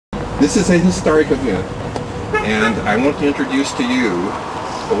This is a historic event, and I want to introduce to you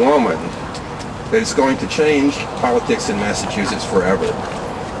a woman that is going to change politics in Massachusetts forever,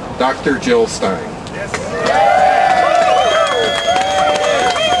 Dr. Jill Stein.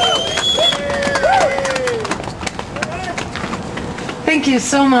 Thank you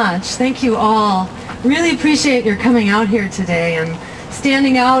so much. Thank you all. Really appreciate your coming out here today and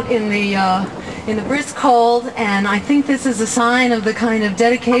standing out in the brisk cold, and I think this is a sign of the kind of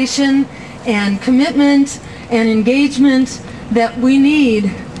dedication and commitment and engagement that we need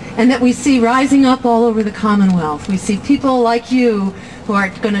and that we see rising up all over the Commonwealth. We see people like you who are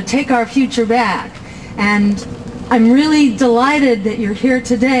going to take our future back, and I'm really delighted that you're here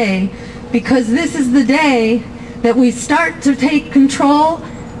today, because this is the day that we start to take control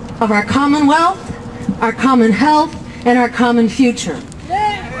of our Commonwealth, our common health, and our common future.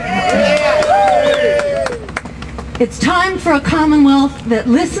 It's time for a Commonwealth that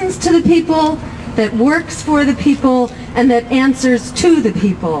listens to the people, that works for the people, and that answers to the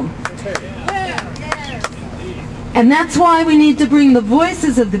people. And that's why we need to bring the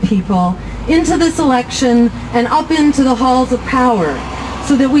voices of the people into this election and up into the halls of power,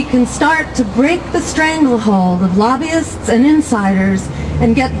 so that we can start to break the stranglehold of lobbyists and insiders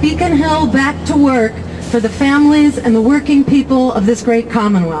and get Beacon Hill back to work for the families and the working people of this great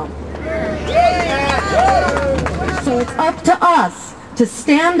Commonwealth. So it's up to us to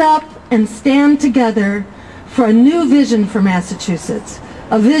stand up and stand together for a new vision for Massachusetts,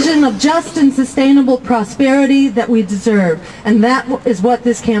 a vision of just and sustainable prosperity that we deserve, and that is what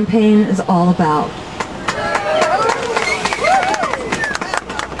this campaign is all about.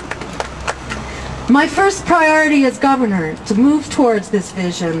 My first priority as governor to move towards this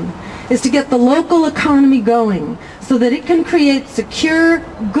vision is to get the local economy going so that it can create secure,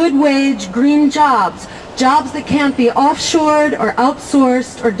 good-wage, green jobs, jobs that can't be offshored or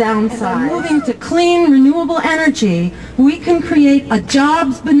outsourced or downsized. By moving to clean, renewable energy, we can create a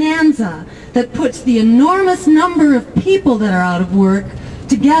jobs bonanza that puts the enormous number of people that are out of work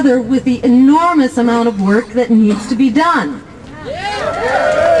together with the enormous amount of work that needs to be done.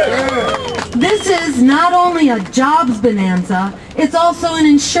 This is not only a jobs bonanza, it's also an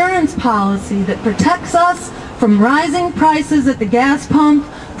insurance policy that protects us from rising prices at the gas pump,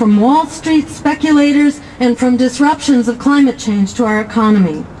 from Wall Street speculators, and from disruptions of climate change to our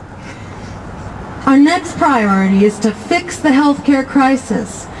economy. Our next priority is to fix the healthcare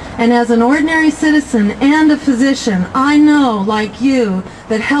crisis. And as an ordinary citizen and a physician, I know, like you,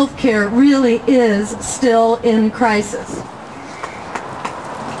 that healthcare really is still in crisis.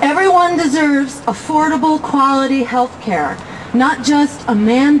 Everyone deserves affordable, quality health care, not just a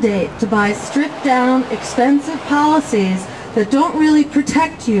mandate to buy stripped-down, expensive policies that don't really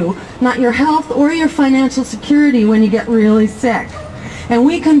protect you, not your health or your financial security when you get really sick. And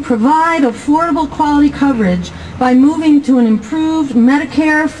we can provide affordable, quality coverage by moving to an improved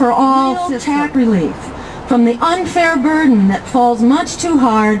Medicare for all tax relief from the unfair burden that falls much too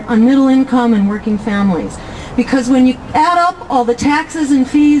hard on middle-income and working families. Because when you add up all the taxes and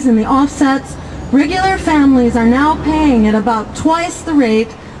fees and the offsets, regular families are now paying at about twice the rate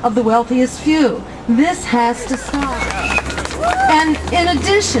of the wealthiest few. This has to stop. And in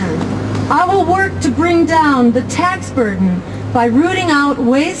addition, I will work to bring down the tax burden by rooting out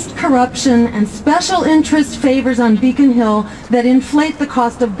waste, corruption, and special interest favors on Beacon Hill that inflate the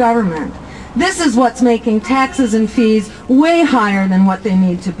cost of government. This is what's making taxes and fees way higher than what they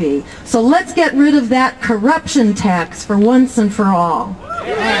need to be. So let's get rid of that corruption tax for once and for all.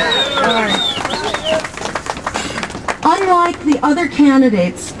 Unlike the other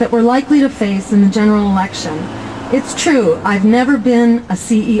candidates that we're likely to face in the general election, it's true, I've never been a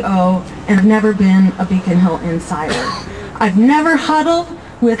CEO and I've never been a Beacon Hill insider. I've never huddled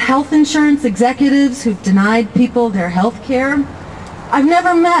with health insurance executives who've denied people their health care. I've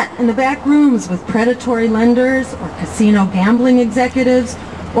never met in the back rooms with predatory lenders or casino gambling executives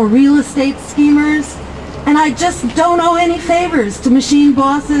or real estate schemers, and I just don't owe any favors to machine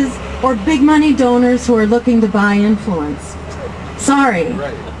bosses or big money donors who are looking to buy influence. Sorry,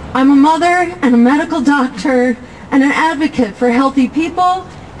 I'm a mother and a medical doctor and an advocate for healthy people,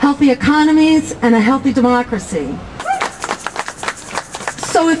 healthy economies, and a healthy democracy.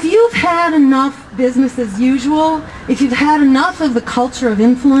 So if you've had enough business as usual, if you've had enough of the culture of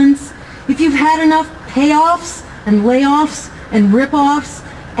influence, if you've had enough payoffs and layoffs and rip-offs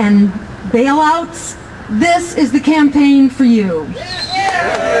and bailouts, this is the campaign for you.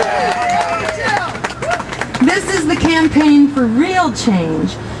 This is the campaign for real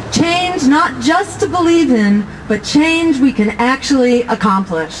change. Change not just to believe in, but change we can actually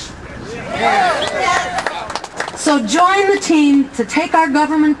accomplish. So join the team to take our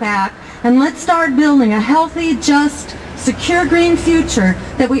government back, and let's start building a healthy, just, secure green future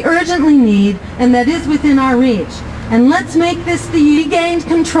that we urgently need and that is within our reach. And let's make this the regained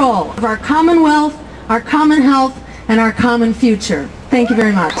control of our common wealth, our common health, and our common future. Thank you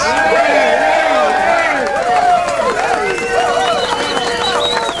very much.